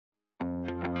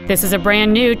This is a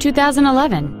brand new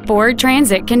 2011 Ford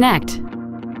Transit Connect.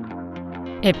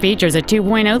 It features a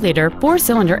 2.0-liter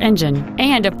four-cylinder engine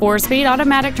and a 4-speed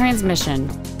automatic transmission.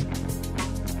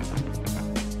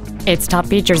 Its top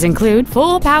features include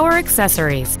full power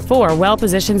accessories, 4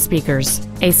 well-positioned speakers,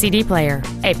 a CD player,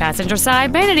 a passenger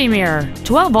side vanity mirror,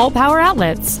 12-volt power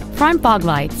outlets, front fog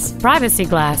lights, privacy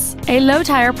glass, a low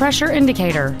tire pressure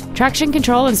indicator, traction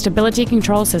control and stability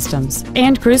control systems,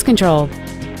 and cruise control.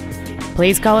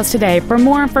 Please call us today for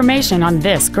more information on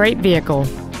this great vehicle.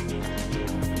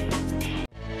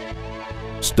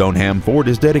 Stoneham Ford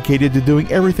is dedicated to doing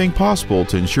everything possible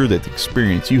to ensure that the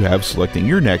experience you have selecting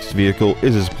your next vehicle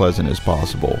is as pleasant as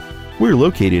possible. We're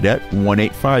located at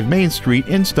 185 Main Street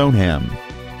in Stoneham.